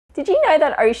Did you know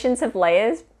that oceans have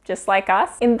layers just like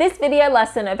us? In this video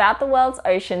lesson about the world's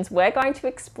oceans, we're going to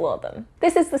explore them.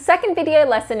 This is the second video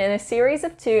lesson in a series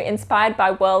of 2 inspired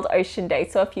by World Ocean Day,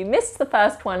 so if you missed the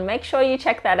first one, make sure you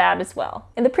check that out as well.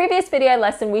 In the previous video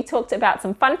lesson, we talked about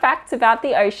some fun facts about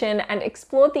the ocean and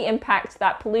explored the impact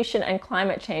that pollution and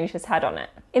climate change has had on it.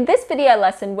 In this video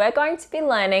lesson, we're going to be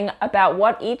learning about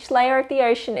what each layer of the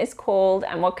ocean is called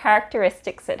and what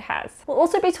characteristics it has. We'll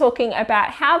also be talking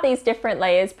about how these different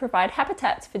layers provide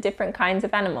habitats for different kinds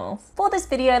of animals. For this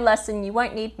video lesson, you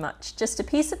won't need much, just a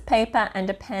piece of paper and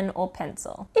a pen or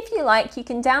pencil. If you like, you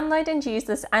can download and use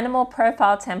this animal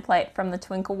profile template from the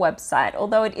Twinkl website,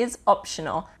 although it is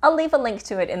optional. I'll leave a link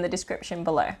to it in the description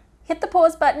below. Hit the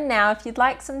pause button now if you'd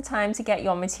like some time to get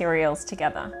your materials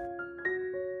together.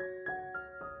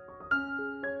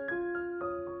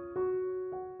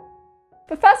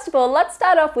 But first of all, let's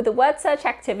start off with a word search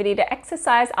activity to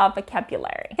exercise our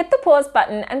vocabulary. Hit the pause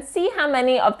button and see how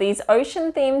many of these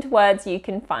ocean-themed words you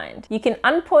can find. You can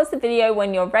unpause the video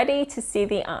when you're ready to see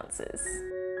the answers.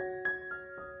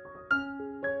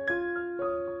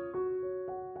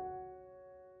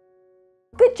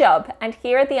 Good job, and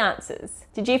here are the answers.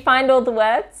 Did you find all the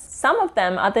words? Some of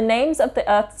them are the names of the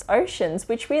Earth's oceans,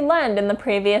 which we learned in the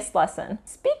previous lesson.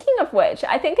 Speaking of which,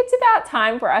 I think it's about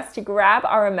time for us to grab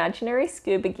our imaginary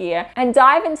scuba gear and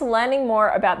dive into learning more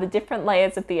about the different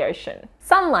layers of the ocean.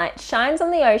 Sunlight shines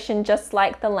on the ocean just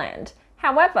like the land.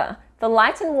 However, the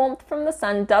light and warmth from the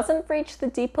sun doesn't reach the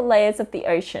deeper layers of the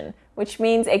ocean, which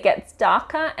means it gets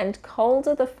darker and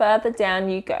colder the further down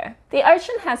you go. The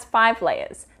ocean has 5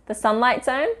 layers: the sunlight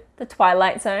zone, the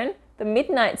twilight zone, the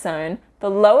midnight zone, the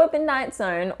lower midnight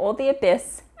zone or the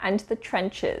abyss, and the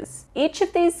trenches. Each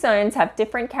of these zones have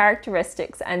different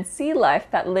characteristics and sea life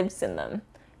that lives in them.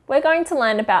 We're going to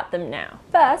learn about them now.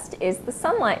 First is the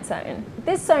sunlight zone.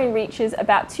 This zone reaches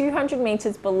about 200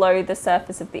 meters below the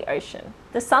surface of the ocean.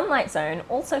 The sunlight zone,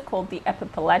 also called the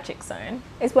epipelagic zone,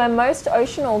 is where most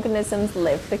ocean organisms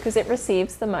live because it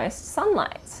receives the most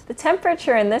sunlight. The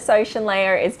temperature in this ocean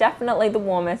layer is definitely the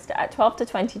warmest at 12 to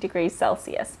 20 degrees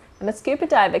Celsius, and a scuba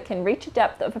diver can reach a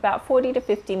depth of about 40 to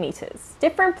 50 meters.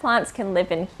 Different plants can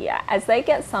live in here as they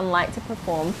get sunlight to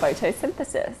perform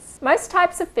photosynthesis. Most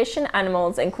types of fish and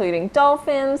animals, including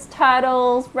dolphins,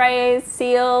 turtles, rays,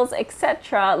 seals,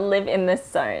 etc., live in this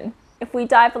zone. If we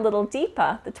dive a little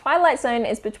deeper, the twilight zone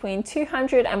is between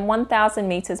 200 and 1,000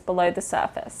 meters below the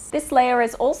surface. This layer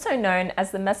is also known as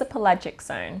the mesopelagic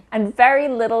zone, and very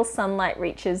little sunlight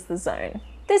reaches the zone.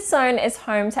 This zone is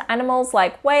home to animals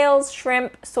like whales,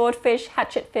 shrimp, swordfish,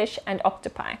 hatchetfish, and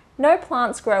octopi. No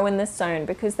plants grow in this zone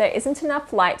because there isn't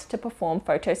enough light to perform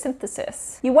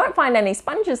photosynthesis. You won't find any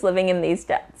sponges living in these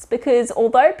depths because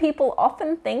although people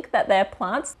often think that they're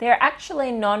plants, they're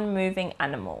actually non-moving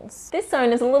animals. This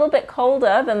zone is a little bit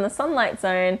colder than the sunlight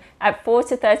zone at 4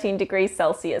 to 13 degrees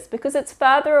Celsius because it's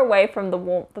further away from the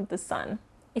warmth of the sun.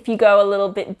 If you go a little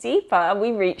bit deeper,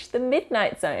 we reach the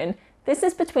midnight zone. This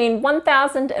is between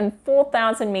 1,000 and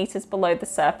 4,000 meters below the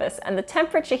surface, and the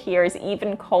temperature here is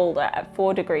even colder at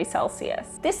 4 degrees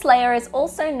Celsius. This layer is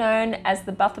also known as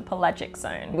the bathypelagic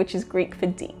zone, which is Greek for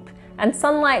deep, and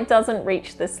sunlight doesn't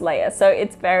reach this layer, so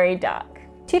it's very dark.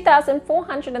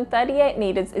 2,438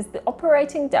 meters is the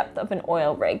operating depth of an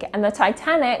oil rig, and the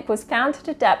Titanic was found at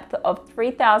a depth of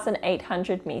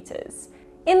 3,800 meters.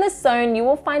 In this zone, you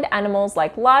will find animals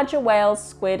like larger whales,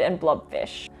 squid, and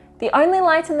blobfish. The only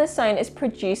light in this zone is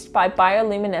produced by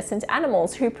bioluminescent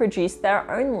animals who produce their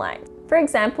own light. For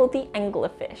example, the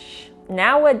anglerfish.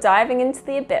 Now we're diving into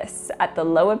the abyss at the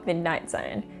lower midnight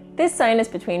zone. This zone is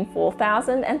between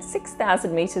 4,000 and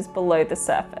 6,000 meters below the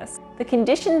surface. The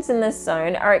conditions in this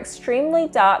zone are extremely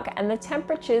dark and the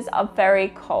temperatures are very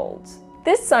cold.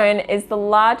 This zone is the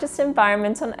largest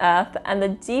environment on Earth, and the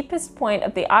deepest point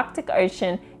of the Arctic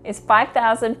Ocean is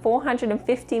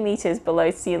 5,450 meters below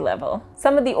sea level.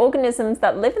 Some of the organisms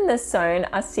that live in this zone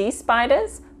are sea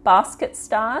spiders, basket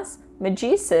stars,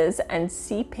 medusas, and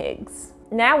sea pigs.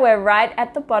 Now we're right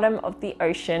at the bottom of the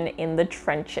ocean in the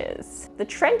trenches. The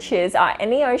trenches are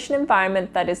any ocean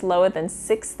environment that is lower than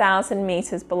 6,000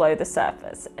 meters below the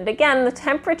surface. And again, the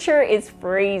temperature is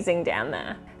freezing down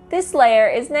there. This layer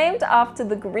is named after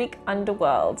the Greek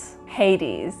underworld,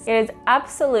 Hades. It is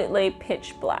absolutely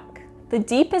pitch black. The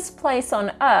deepest place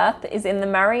on Earth is in the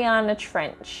Mariana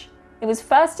Trench. It was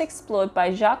first explored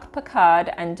by Jacques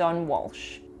Piccard and Don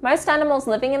Walsh. Most animals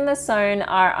living in this zone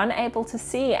are unable to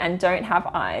see and don't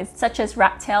have eyes, such as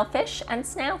rat-tailed fish and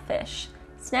snailfish.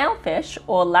 Snailfish,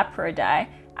 or Laparidae,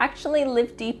 actually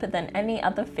live deeper than any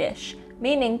other fish,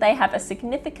 meaning they have a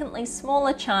significantly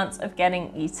smaller chance of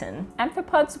getting eaten.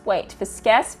 Amphipods wait for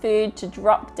scarce food to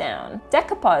drop down.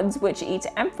 Decapods, which eat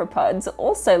amphipods,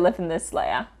 also live in this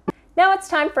layer. Now it's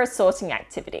time for a sorting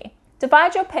activity.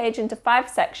 Divide your page into 5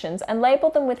 sections and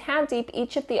label them with how deep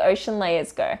each of the ocean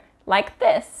layers go, like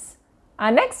this.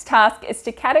 Our next task is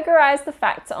to categorize the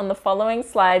facts on the following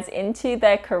slides into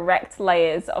their correct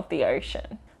layers of the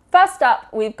ocean. First up,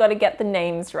 we've got to get the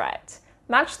names right.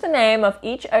 Match the name of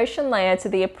each ocean layer to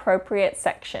the appropriate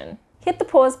section. Hit the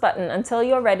pause button until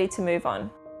you're ready to move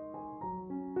on.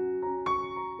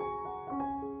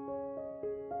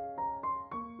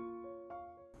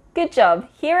 Good job,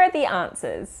 here are the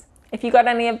answers. If you got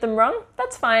any of them wrong,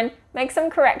 that's fine. Make some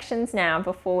corrections now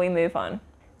before we move on.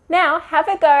 Now, have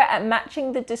a go at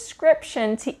matching the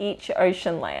description to each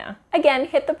ocean layer. Again,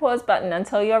 hit the pause button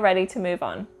until you're ready to move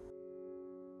on.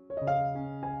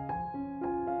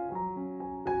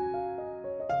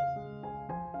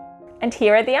 And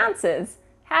here are the answers.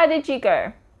 How did you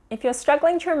go? If you're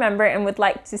struggling to remember and would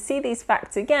like to see these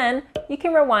facts again, you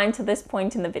can rewind to this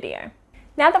point in the video.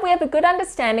 Now that we have a good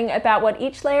understanding about what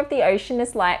each layer of the ocean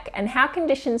is like and how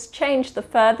conditions change the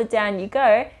further down you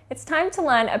go, it's time to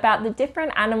learn about the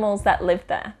different animals that live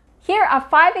there. Here are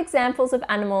 5 examples of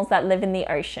animals that live in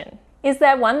the ocean. Is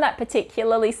there one that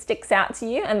particularly sticks out to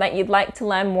you and that you'd like to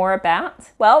learn more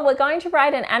about? Well, we're going to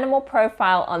write an animal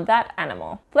profile on that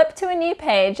animal. Flip to a new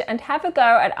page and have a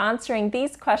go at answering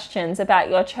these questions about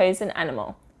your chosen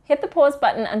animal. Hit the pause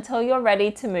button until you're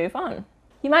ready to move on.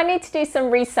 You might need to do some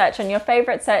research on your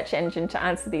favorite search engine to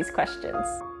answer these questions.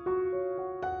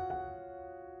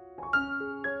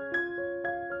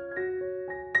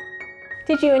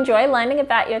 Did you enjoy learning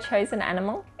about your chosen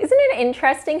animal? Isn't it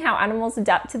interesting how animals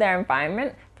adapt to their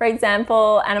environment? For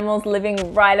example, animals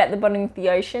living right at the bottom of the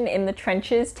ocean in the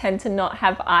trenches tend to not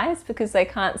have eyes because they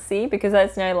can't see because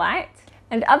there's no light.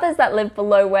 And others that live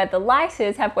below where the light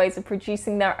is have ways of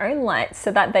producing their own light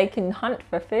so that they can hunt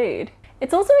for food.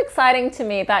 It's also exciting to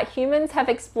me that humans have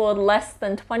explored less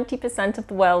than 20% of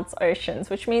the world's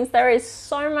oceans, which means there is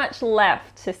so much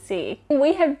left to see.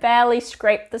 We have barely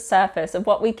scraped the surface of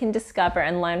what we can discover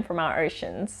and learn from our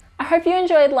oceans. I hope you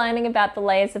enjoyed learning about the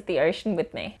layers of the ocean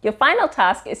with me. Your final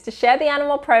task is to share the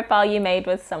animal profile you made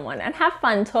with someone and have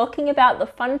fun talking about the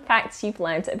fun facts you've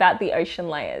learned about the ocean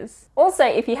layers. Also,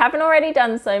 if you haven't already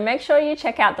done so, make sure you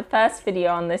check out the first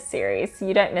video on this series so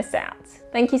you don't miss out.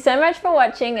 Thank you so much for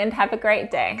watching and have a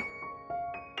great day.